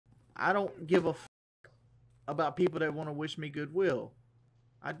I don't give a about people that want to wish me goodwill.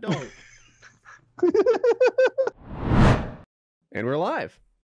 I don't. And we're live.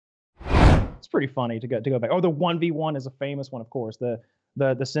 It's pretty funny to go back. Oh, the 1v1 is a famous one, of course. The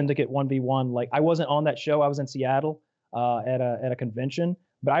Syndicate 1v1. Like, I wasn't on that show. I was in Seattle at a convention,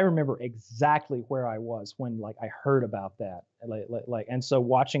 but I remember exactly where I was when like I heard about that. Like and so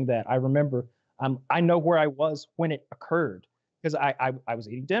watching that, I remember I know where I was when it occurred because I was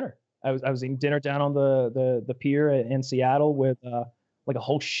eating dinner. I was eating dinner down on the pier in Seattle with like a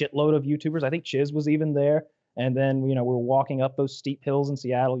whole shitload of YouTubers. I think Chiz was even there. And then, we were walking up those steep hills in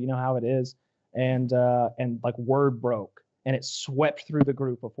Seattle. You know how it is. And like word broke and it swept through the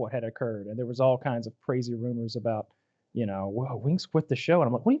group of what had occurred. And there was all kinds of crazy rumors about, whoa, Wings quit the show. And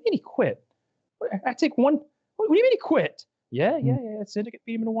I'm like, what do you mean he quit? I take one. What do you mean he quit? Yeah. Syndicate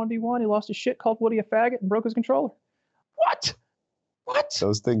beat him in a 1v1. He lost his shit, called Woody a faggot, and broke his controller. What?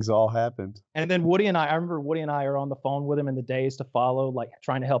 Those things all happened. And then I remember Woody and I are on the phone with him in the days to follow, like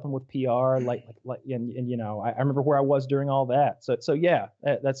trying to help him with PR, and I remember where I was during all that. So yeah,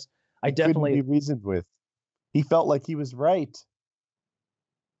 I definitely couldn't be reasoned with. He felt like he was right.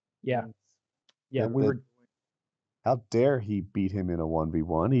 Yeah. How dare he beat him in a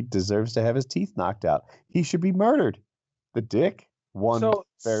 1v1? He deserves to have his teeth knocked out. He should be murdered. The dick won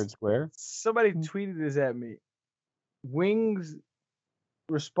fair and square. Somebody tweeted this at me. Wings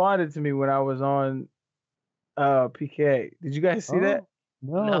responded to me when I was on PKA. Did you guys see that?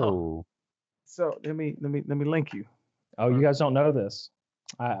 No. So let me link you. Oh, you guys don't know this.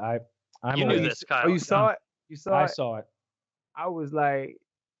 You knew this, Kyle. Oh, you saw it? I saw it. I was like,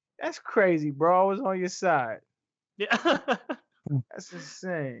 that's crazy, bro. I was on your side. Yeah. That's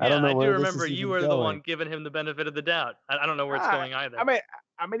insane. I don't know. I do remember you were the one giving him the benefit of the doubt. I don't know where it's going either. I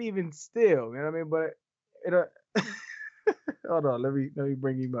mean, even still, you know what I mean? But it. Hold on, let me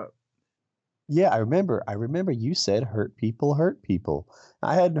bring him up. Yeah, I remember you said hurt people hurt people.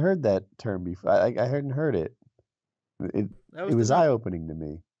 I hadn't heard that term before. I hadn't heard it. It was eye-opening to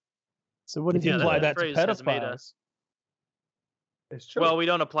me. So what did you apply that to pedophiles? It's true. Well, we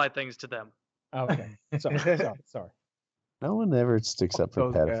don't apply things to them. Oh, okay. Sorry. No one ever sticks up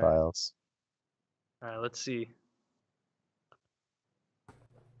for pedophiles. All right, let's see.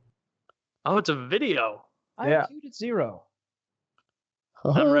 Oh, it's a video. I queued at 0.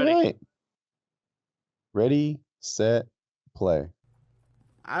 I'm ready. Right. Ready, set, play.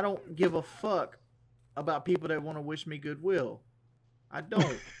 I don't give a fuck about people that want to wish me goodwill. I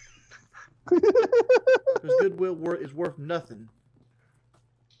don't. Because goodwill is worth nothing.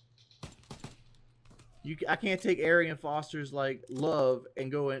 I can't take Arian Foster's like love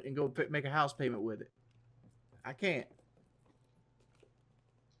and go make a house payment with it. I can't.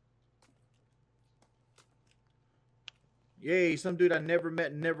 Yay, some dude I never met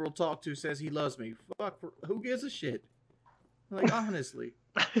and never will talk to says he loves me. Fuck, who gives a shit? Like, honestly.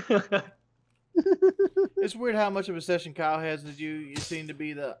 It's weird how much of a session Kyle has that you seem to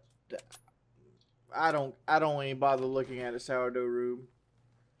be the I don't even bother looking at a sourdough room.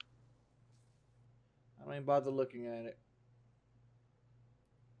 I don't even bother looking at it.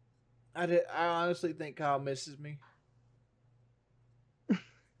 I honestly think Kyle misses me.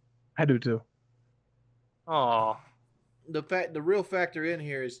 I do too. Aw. The real factor in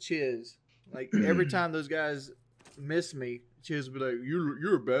here is Chiz. Like, every time those guys miss me, Chiz will be like,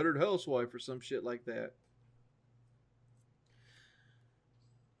 you're a battered housewife or some shit like that.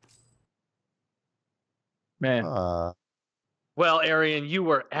 Man. Well, Arian, you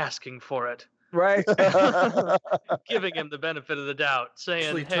were asking for it. Right. Giving him the benefit of the doubt,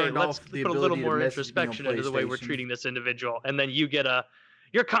 saying, hey, let's put a little more introspection into the way we're treating this individual. And then you get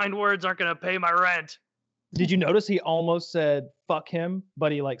your kind words aren't going to pay my rent. Did you notice he almost said fuck him,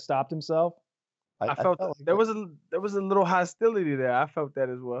 but he like stopped himself? I felt that. There was a little hostility there. I felt that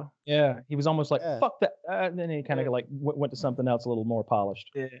as well. Yeah, he was almost like fuck that, and then he kind of like went to something else a little more polished.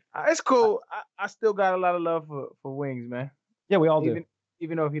 Yeah, it's cool. I still got a lot of love for Wings, man. Yeah, we all do.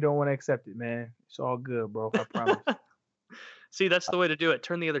 Even though if you don't want to accept it, man, it's all good, bro. I promise. See, that's the way to do it.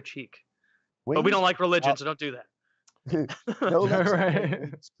 Turn the other cheek. But we don't like religion, so don't do that. No,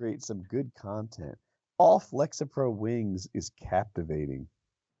 let's create some good content. Off Lexapro Wings is captivating.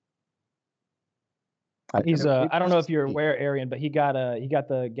 He's I don't know if you're aware, Arian, but he got the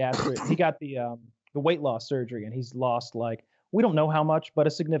weight loss surgery, and he's lost like, we don't know how much, but a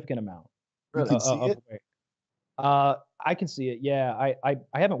significant amount. You can see it? Weight. I can see it. Yeah, I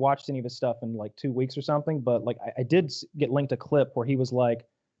haven't watched any of his stuff in like 2 weeks or something, but like I did get linked a clip where he was like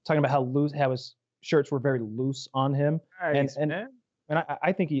talking about how his shirts were very loose on him, nice, and And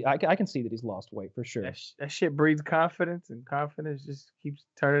I think I can see that he's lost weight for sure. That shit breeds confidence, and confidence just keeps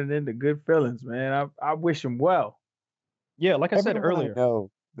turning into good feelings, man. I wish him well. Yeah, like I said earlier. I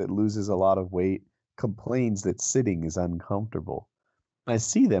know that loses a lot of weight complains that sitting is uncomfortable. I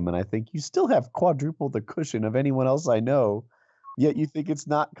see them and I think you still have quadruple the cushion of anyone else I know, yet you think it's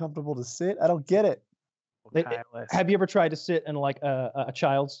not comfortable to sit? I don't get it. Have you ever tried to sit in like a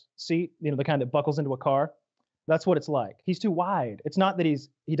child's seat? You know, the kind that buckles into a car? That's what it's like. He's too wide. It's not that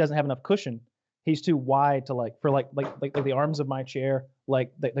he doesn't have enough cushion. He's too wide to like the arms of my chair,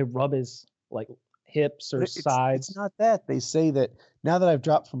 like they rub his like hips or sides. It's not that. They say that now that I've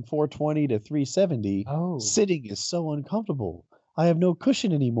dropped from 420 to 370, sitting is so uncomfortable. I have no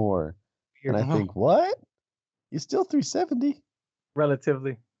cushion anymore. And I think, what? You're still 370?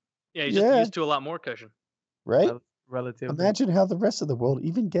 Relatively. Yeah, he's just used to a lot more cushion. Right? Relatively. Imagine how the rest of the world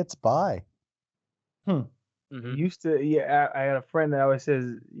even gets by. Mm-hmm. Used to, I had a friend that always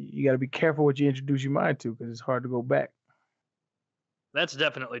says you got to be careful what you introduce your mind to because it's hard to go back. That's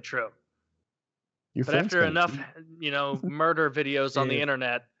definitely true. But after enough, murder videos on the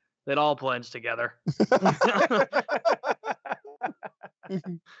internet, it all blends together.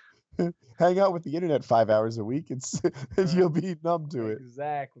 Hang out with the internet 5 hours a week, and you'll be numb to it.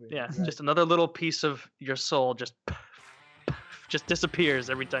 Exactly. Yeah, just another little piece of your soul just disappears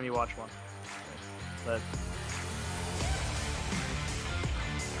every time you watch one. But